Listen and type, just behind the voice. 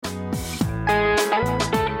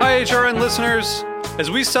HRN listeners.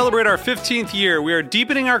 As we celebrate our 15th year, we are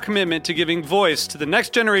deepening our commitment to giving voice to the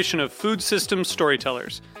next generation of food systems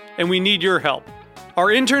storytellers, and we need your help. Our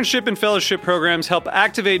internship and fellowship programs help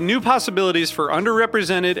activate new possibilities for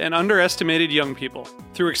underrepresented and underestimated young people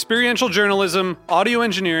through experiential journalism, audio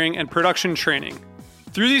engineering, and production training.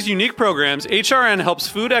 Through these unique programs, HRN helps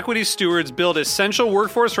food equity stewards build essential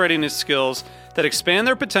workforce readiness skills that expand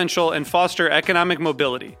their potential and foster economic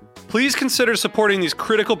mobility. Please consider supporting these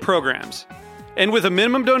critical programs. And with a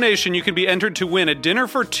minimum donation, you can be entered to win a dinner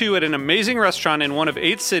for two at an amazing restaurant in one of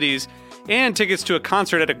 8 cities and tickets to a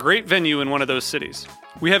concert at a great venue in one of those cities.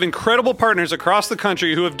 We have incredible partners across the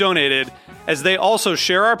country who have donated, as they also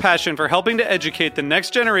share our passion for helping to educate the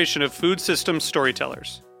next generation of food systems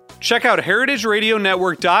storytellers. Check out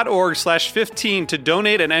heritageradionetwork.org/15 to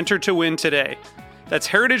donate and enter to win today. That's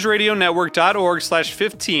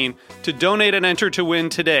heritageradionetwork.org/15 to donate and enter to win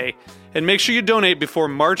today. And make sure you donate before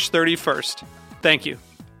March 31st. Thank you.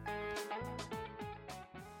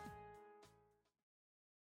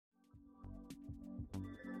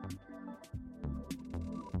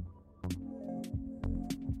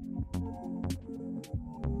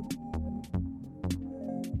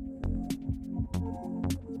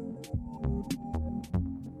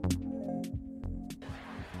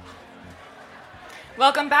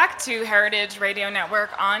 Welcome back to Heritage Radio Network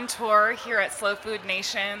on tour here at Slow Food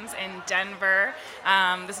Nations in Denver.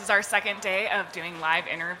 This is our second day of doing live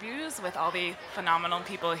interviews with all the phenomenal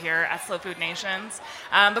people here at Slow Food Nations.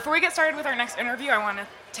 Before we get started with our next interview, I want to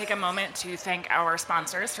take a moment to thank our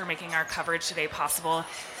sponsors for making our coverage today possible.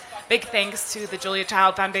 Big thanks to the Julia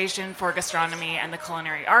Child Foundation for Gastronomy and the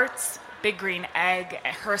Culinary Arts, Big Green Egg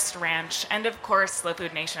at Hearst Ranch, and of course, Slow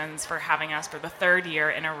Food Nations for having us for the 3rd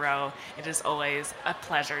year in a row. It is always a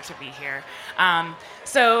pleasure to be here.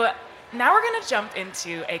 So now we're going to jump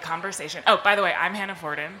into a conversation. Oh, by the way, I'm Hannah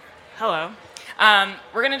Forden. Hello.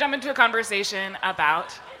 We're going to jump into a conversation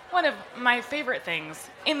about one of my favorite things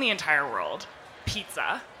in the entire world,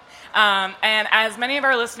 pizza. And as many of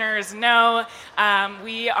our listeners know,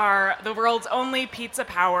 we are the world's only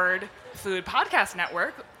pizza-powered food podcast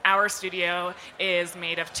network. Our studio is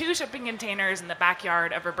made of 2 shipping containers in the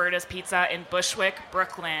backyard of Roberta's Pizza in Bushwick,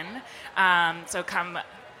 Brooklyn. So come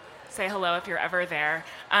say hello if you're ever there.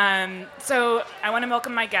 So I want to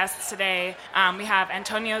welcome my guests today. We have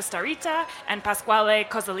Antonio Starita and Pasquale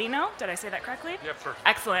Cozzolino. Did I say that correctly? Yeah, perfect.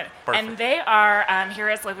 Excellent. Perfect. And they are here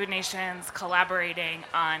at Slow Food Nations collaborating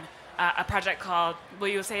on a project called, will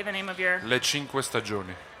you say the name of your? Le Cinque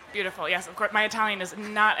Stagioni. Beautiful, yes, of course. My Italian is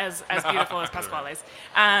not as beautiful as Pasquale's.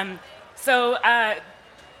 So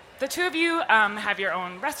the two of you have your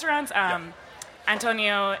own restaurants.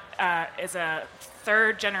 Antonio is a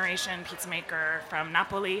 3rd-generation pizza maker from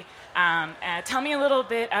Napoli. Tell me a little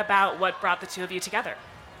bit about what brought the two of you together.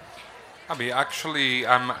 Actually,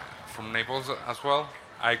 I'm from Naples as well.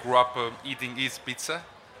 I grew up eating East pizza.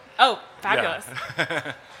 Oh, fabulous.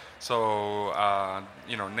 Yeah. So,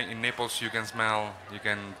 in Naples you can smell, you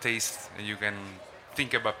can taste, and you can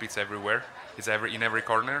think about pizza everywhere. It's in every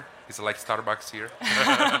corner. It's like Starbucks here.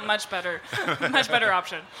 Much better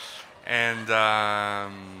option. And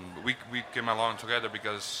we came along together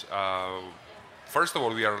because, first of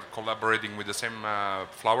all, we are collaborating with the same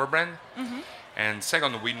flour brand. Mm-hmm. And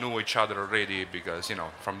second, we knew each other already because,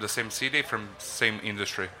 from the same city, from same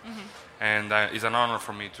industry. Mm-hmm. And it's an honor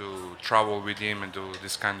for me to travel with him and do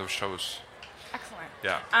this kind of shows. Excellent.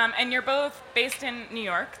 Yeah. And you're both based in New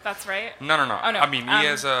York, that's right? No. Oh, no.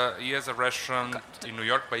 He has a restaurant in New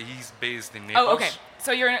York, but he's based in Naples. Oh, okay.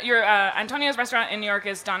 So your Antonio's restaurant in New York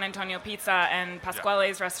is Don Antonio Pizza, and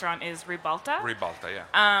Pasquale's restaurant is Ribalta? Ribalta, yeah.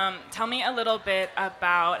 Tell me a little bit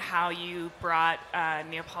about how you brought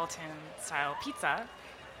Neapolitan-style pizza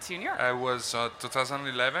to New York. It was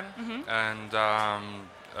 2011, mm-hmm. and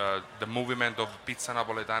the movement of pizza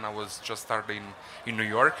napoletana was just starting in New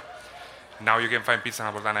York. Now you can find pizza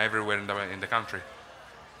napoletana everywhere in the country.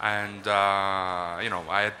 And,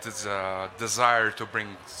 I had this desire to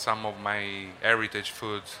bring some of my heritage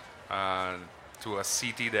food to a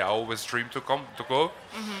city that I always dreamed to go.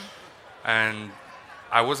 Mm-hmm. And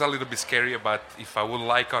I was a little bit scary about if I would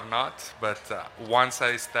like or not. But once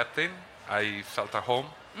I stepped in, I felt at home.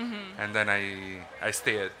 Mm-hmm. And then I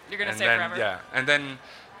stayed. You're going to stay forever? Yeah. And then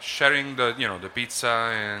sharing the pizza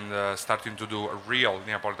and starting to do a real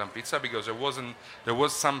Neapolitan pizza, because there was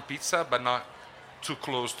some pizza, but not too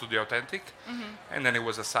close to the authentic. Mm-hmm. And then it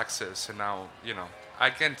was a success. And now,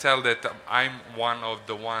 I can tell that I'm one of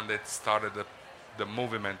the one that started the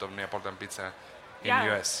movement of Neapolitan pizza in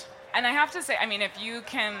the US. And I have to say, if you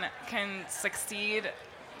can succeed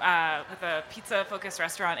with a pizza-focused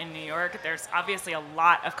restaurant in New York, there's obviously a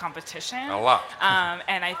lot of competition. A lot.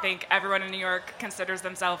 And I think everyone in New York considers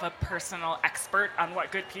themselves a personal expert on what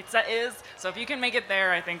good pizza is. So if you can make it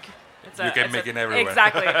there, I think you can make it everywhere.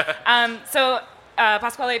 Exactly.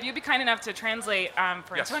 Pasquale, if you'd be kind enough to translate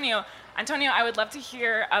for Yes. Antonio. Antonio, I would love to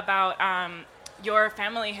hear about your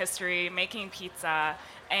family history making pizza,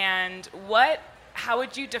 and how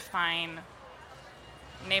would you define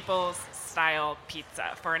Naples-style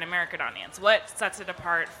pizza for an American audience? What sets it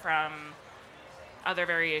apart from other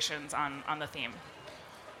variations on the theme?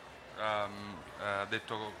 Ha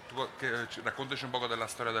detto, raccontaci un poco della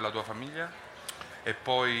storia della tua famiglia e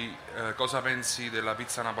poi cosa pensi della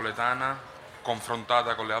pizza napoletana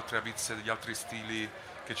confrontata con le altre pizze degli altri stili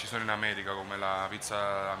che ci sono in America, come la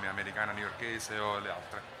pizza americana, newyorkese o le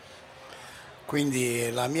altre.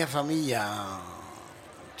 Quindi la mia famiglia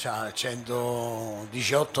ha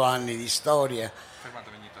 118 anni di storia.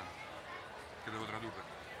 Fermatevi ogni tanto, che devo tradurre.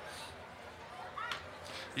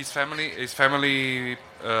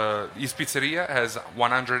 His pizzeria has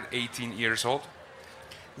 118 years old.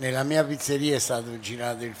 Nella mia pizzeria è stato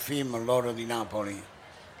girato il film L'oro di Napoli.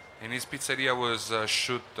 In his pizzeria was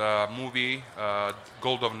shoot a movie,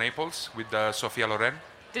 Gold of Naples, with Sofia Loren.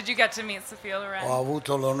 Did you get to meet Sofia Loren? Ho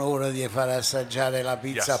avuto l'onore di far assaggiare la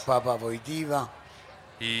pizza Yes. a Papa Wojtyła.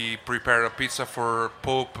 He prepared a pizza for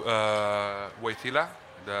Pope Wojtyła,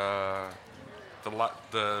 the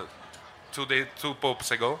 2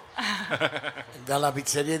 popes ago. Dalla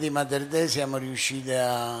pizzeria di Materdei siamo riusciti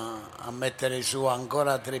a mettere su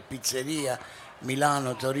ancora 3 pizzerie,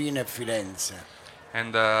 Milano, Torino e Firenze.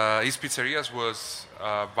 And his pizzerias was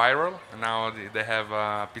viral. Now they have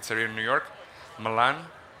a pizzeria in New York, Milan,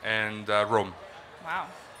 and Rome. Wow.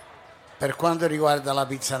 Per quanto riguarda la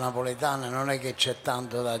pizza napoletana non è che c'è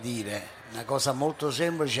tanto da dire, una cosa molto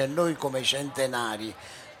semplice, noi come centenari,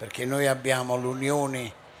 perché noi abbiamo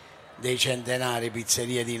l'unione dei centenari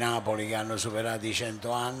pizzerie di Napoli che hanno superato i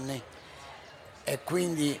 100 anni e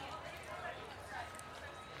quindi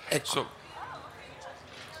e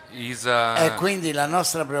quindi la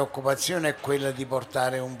nostra preoccupazione è quella di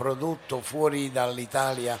portare un prodotto fuori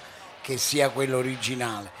dall'Italia che sia quello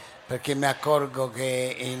originale, perché mi accorgo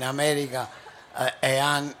che in America e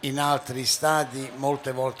in altri stati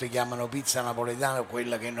molte volte chiamano pizza napoletana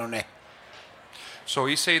quella che non è. So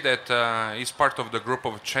he said that he's part of the group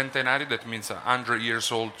of centenari, that means 100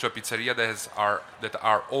 years old, to a pizzeria that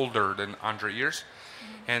are older than 100 years,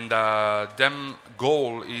 and them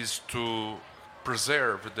goal is to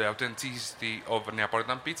preserve the authenticity of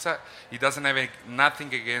Neapolitan pizza. He doesn't have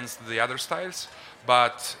nothing against the other styles,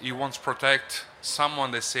 but he wants to protect someone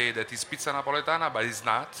that say that it's pizza napoletana, but it's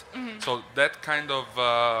not. So that kind of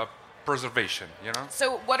preservation, you know.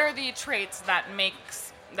 So what are the traits that make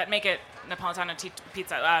it Napolitano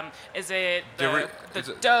pizza? Is it the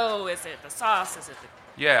dough? Is it the sauce? Is it the...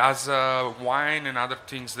 Yeah, as wine and other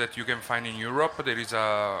things that you can find in Europe, there is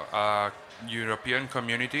a European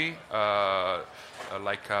community,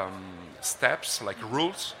 like steps, like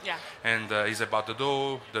rules. Yeah. And it's about the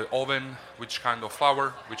dough, the oven, which kind of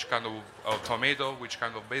flour, which kind of tomato, which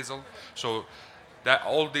kind of basil. So that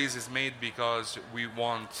all this is made because we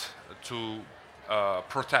want to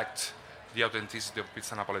protect the authenticity of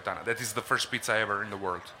pizza napoletana. That is the first pizza ever in the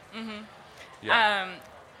world. Mm-hmm. Yeah.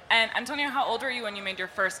 And Antonio, how old were you when you made your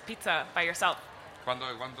first pizza by yourself? Quanti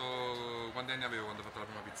anni avevo quando ho fatto la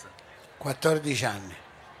prima pizza? 14 anni.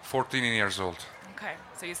 14 years old. Okay,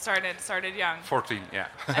 so you started young. 14, yeah.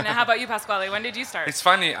 And how about you, Pasquale? When did you start? It's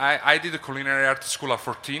funny. I did a culinary arts school at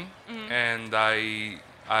 14, and I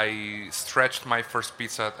stretched my first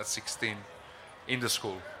pizza at 16 in the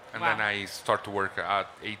school, and Wow. then I start to work at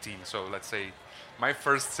 18. So let's say my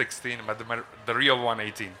first 16, but the real one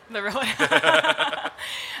 18. The real.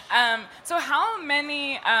 So how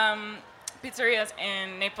many pizzerias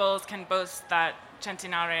in Naples can boast that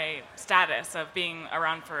centenario status of being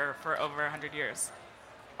around for over 100 years?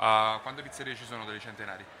 Quante pizzerie ci sono dei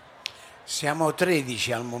centenari? Siamo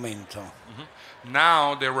 13 al momento.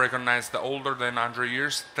 Now they recognize the older than 100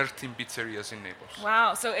 years, 13 pizzerias in Naples.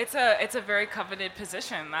 Wow, so it's a very coveted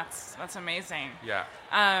position. That's amazing. Yeah.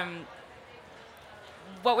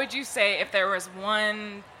 What would you say if there was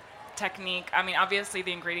one technique? I mean, obviously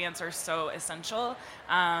the ingredients are so essential,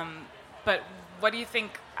 but what do you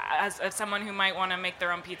think, as someone who might want to make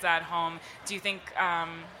their own pizza at home, do you think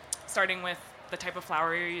starting with the type of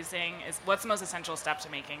flour you're using what's the most essential step to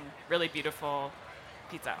making really beautiful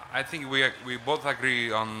pizza? I think we both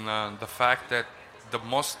agree on the fact that the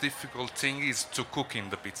most difficult thing is to cook in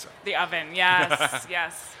the pizza. The oven, yes,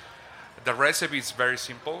 yes. The recipe is very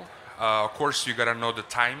simple. of course, you gotta know the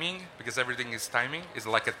timing because everything is timing. It's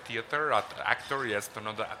like a theater, actor. He has to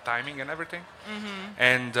know the timing and everything.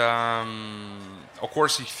 And of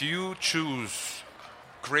course, if you choose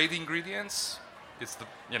great ingredients, it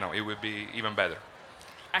would be even better.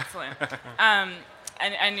 Excellent.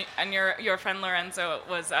 And your friend Lorenzo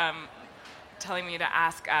was telling me to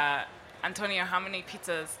ask Antonio, how many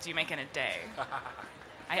pizzas do you make in a day?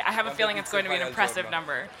 I have a feeling it's going to be an impressive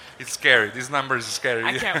number. It's scary. This number is scary.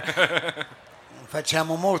 I can't.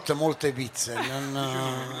 Facciamo molte pizze.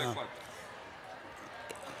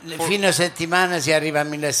 Fine settimana si arriva a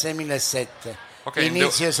 1.600-1.700. Okay,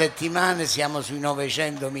 Inizio settimana siamo sui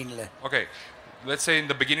 900-1.000. Okay, let's say in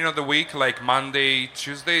the beginning of the week, like Monday,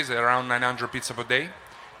 Tuesdays, around 900 pizza per day.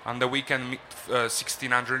 On the weekend,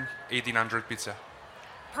 1,600, 1,800 pizza.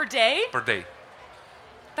 Per day? Per day.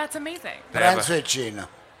 That's amazing. Pranzo e cena.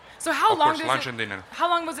 So how Of long course, lunch and dinner. How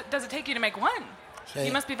long does it take you to make one? Sì.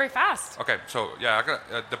 You must be very fast. Okay, so yeah,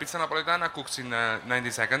 the pizza napoletana cooks in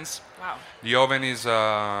 90 seconds. Wow. The oven is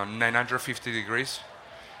 950 degrees.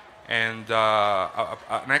 And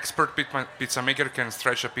an expert pizza maker can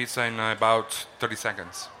stretch a pizza in about 30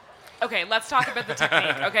 seconds. Okay, let's talk about the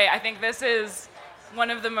technique. Okay, I think this is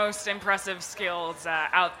one of the most impressive skills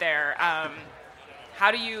out there.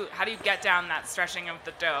 How do you get down that stretching of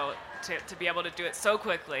the dough to be able to do it so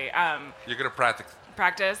quickly? You gotta practice.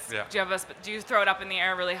 Practice? Yeah. Do you throw it up in the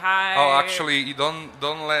air really high? Oh, actually, you don't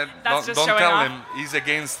That's just tell showing him he's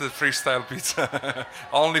against the freestyle pizza.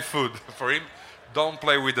 Only food for him. Don't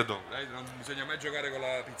play with the dough. Non bisogna mai giocare con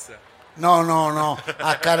la pizza. No,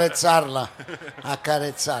 accarezzarla.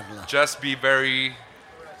 Just be very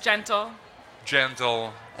gentle.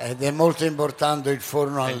 Ed è molto importante il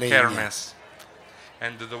forno a and legna. careless.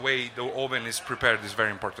 And the way the oven is prepared is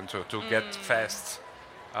very important too, to get fast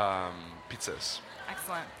pizzas.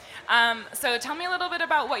 Excellent. So tell me a little bit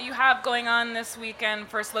about what you have going on this weekend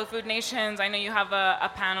for Slow Food Nations. I know you have a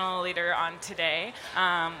panel later on today.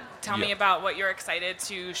 Tell me about what you're excited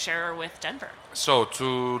to share with Denver. So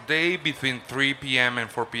today between 3 p.m. and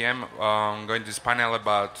 4 p.m. I'm going to this panel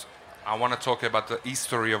I want to talk about the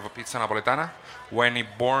history of a pizza napoletana, when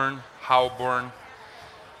it born, how born,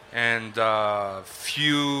 and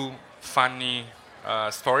few funny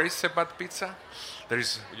stories about pizza. There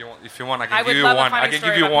is, if you want, I can give you one. I can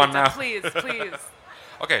give you one now. Please.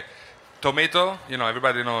 Okay, tomato.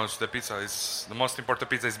 Everybody knows the pizza is the most important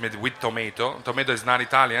pizza is made with tomato. Tomato is not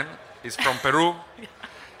Italian. It's from Peru.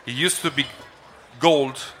 It used to be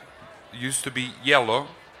gold. It used to be yellow.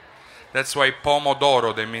 That's why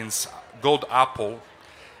pomodoro, that means gold apple.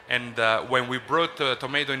 And when we brought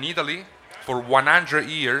tomato in Italy, for 100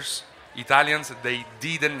 years, Italians, they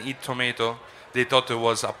didn't eat tomato. They thought it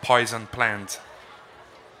was a poison plant.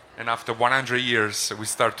 And after 100 years, we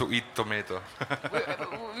start to eat tomato.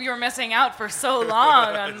 We were missing out for so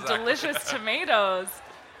long on delicious tomatoes.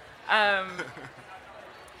 I'm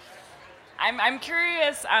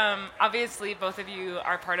curious, obviously both of you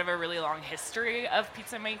are part of a really long history of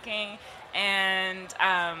pizza making, and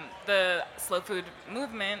the slow food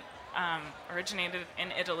movement originated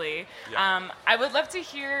in Italy. Yeah. I would love to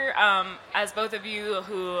hear, as both of you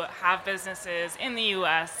who have businesses in the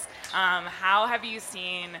U.S., how have you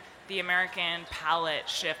seen the American palate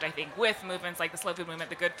shift, I think, with movements like the slow food movement,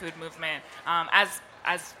 the good food movement, as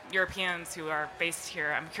Europeans who are based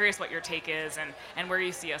here? I'm curious what your take is and where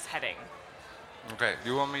you see us heading. Okay, do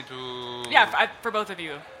you want me to... Yeah, for both of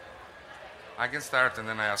you. I can start and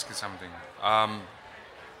then I ask you something.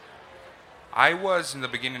 I was in the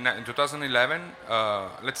beginning, in 2011,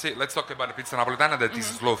 let's talk about the pizza napoletana that is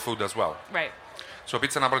slow food as well. Right. So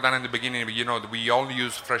pizza napoletana in the beginning, we only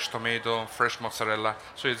use fresh tomato, fresh mozzarella,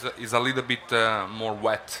 so it's a little bit more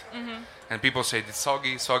wet. And people say it's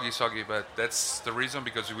soggy, but that's the reason,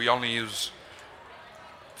 because we only use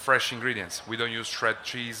fresh ingredients. We don't use shredded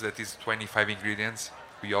cheese that is 25 ingredients.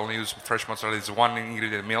 We only use fresh mozzarella, it's one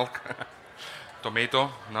ingredient, milk,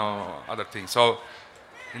 tomato, no other thing. So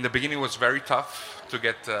in the beginning it was very tough to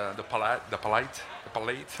get the palate.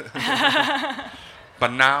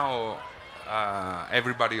 But now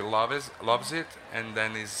everybody loves it, and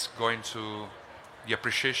then is going to the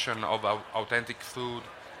appreciation of authentic food,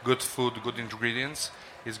 good ingredients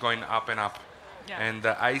is going up and up. Yeah. And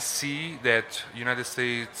I see that United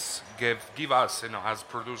States give us, as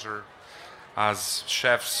producer, as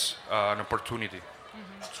chefs, an opportunity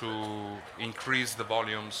to increase the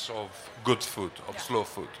volumes of good food, of slow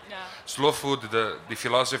food. Yeah. Slow food, the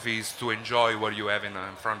philosophy is to enjoy what you have in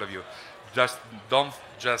front of you. Don't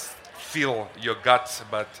just fill your guts,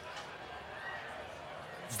 but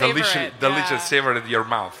delicious savor in your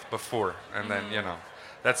mouth before, and then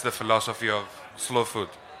that's the philosophy of slow food.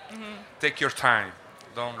 Take your time.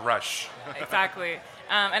 Don't rush. Exactly.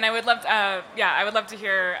 And I would love, I would love to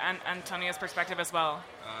hear Antonio's perspective as well.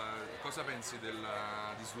 Cosa pensi di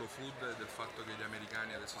slow food e del fatto che gli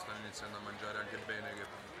americani adesso stanno iniziando a mangiare anche bene che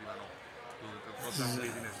prima no? Cosa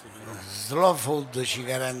vedi nel futuro? Slow food ci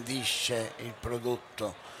garantisce il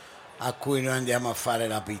prodotto a cui noi andiamo a fare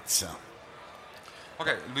la pizza.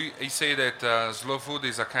 Okay, he say that slow food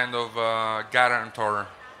is a kind of guarantor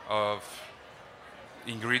of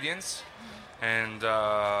ingredients, and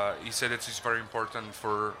he said that it's very important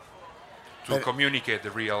to communicate the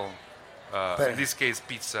real, in this case,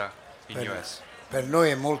 pizza in US. Per noi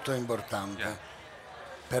è molto importante, Yeah.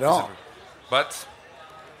 però But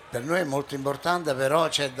per noi è molto importante, però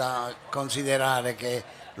c'è da considerare che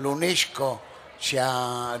l'UNESCO ci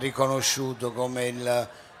ha riconosciuto come il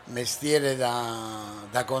mestiere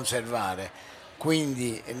da conservare,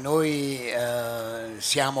 quindi noi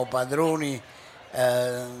siamo padroni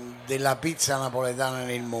della pizza napoletana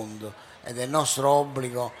nel mondo ed è nostro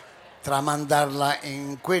obbligo tramandarla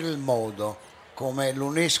in quel modo come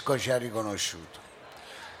l'UNESCO ci ha riconosciuto.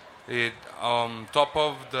 On top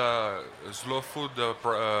of the slow food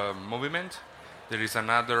movement, there is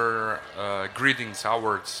another greetings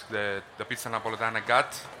awards that the Pizza Napoletana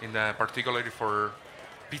got, particularly for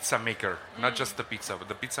pizza maker, not just the pizza, but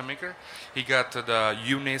the pizza maker. He got the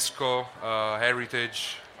UNESCO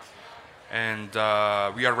heritage, and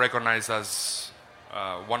we are recognized as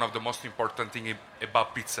one of the most important things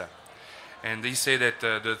about pizza. And they say that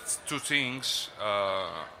the two things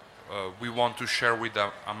we want to share with the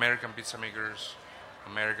American pizza makers,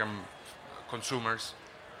 American consumers,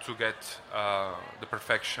 to get the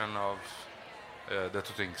perfection of the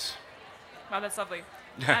two things. Wow, that's lovely.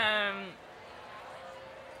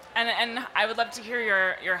 And I would love to hear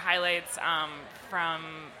your highlights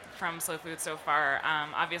from Slow Food so far.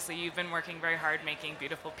 Obviously, you've been working very hard making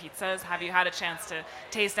beautiful pizzas. Have you had a chance to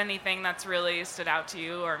taste anything that's really stood out to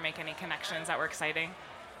you or make any connections that were exciting?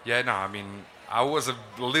 Yeah, no, I mean, I was a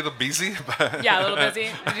little busy. But yeah, a little busy.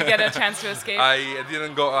 Did you get a chance to escape? I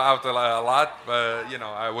didn't go out a lot, but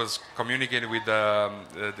I was communicating with the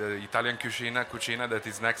Italian cucina that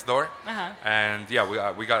is next door, and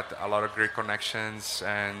yeah, we got a lot of great connections,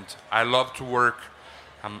 and I love to work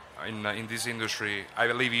in this industry. I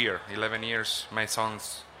live here 11 years. My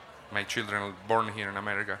children are born here in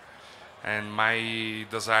America, and my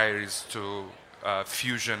desire is to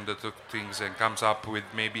fusion the two things and comes up with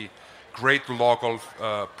maybe great local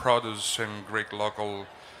produce and great local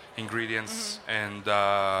ingredients, and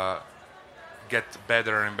get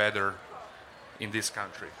better and better in this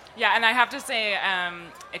country. Yeah, and I have to say,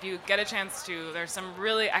 if you get a chance to, there's some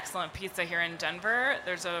really excellent pizza here in Denver.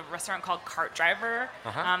 There's a restaurant called Cart Driver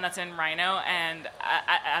that's in Rhino, and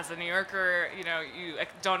as a New Yorker, you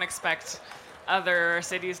don't expect other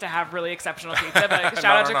cities to have really exceptional pizza, but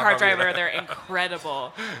shout out to Cart Driver, they're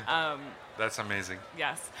incredible. That's amazing.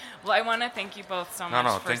 Yes. Well, I want to thank you both so much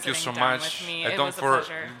for thank you sitting so down much. with me. It was a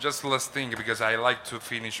pleasure. Just last thing, because I like to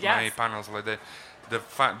finish my panels like that.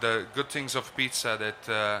 The good things of pizza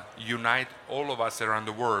that unite all of us around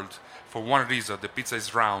the world. For one reason, the pizza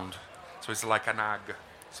is round, so it's like an egg.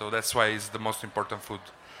 So that's why it's the most important food,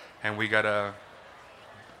 and we gotta.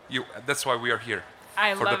 That's why we are here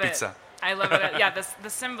for the pizza. I love it. Yeah, the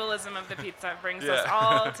symbolism of the pizza brings us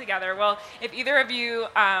all together. Well, if either of you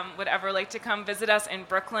would ever like to come visit us in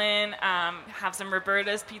Brooklyn, have some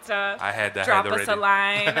Roberta's pizza, drop us a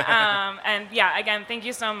line. And yeah, again, thank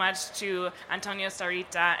you so much to Antonio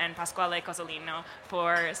Starita and Pasquale Cozzolino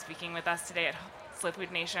for speaking with us today at Slow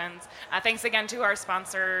Food Nations. Thanks again to our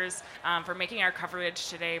sponsors for making our coverage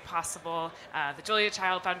today possible. The Julia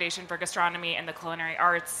Child Foundation for Gastronomy and the Culinary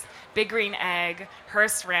Arts, Big Green Egg,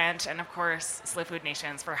 Hearst Ranch, and of course, Slow Food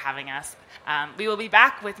Nations for having us. We will be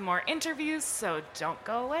back with more interviews, so don't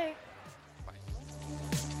go away.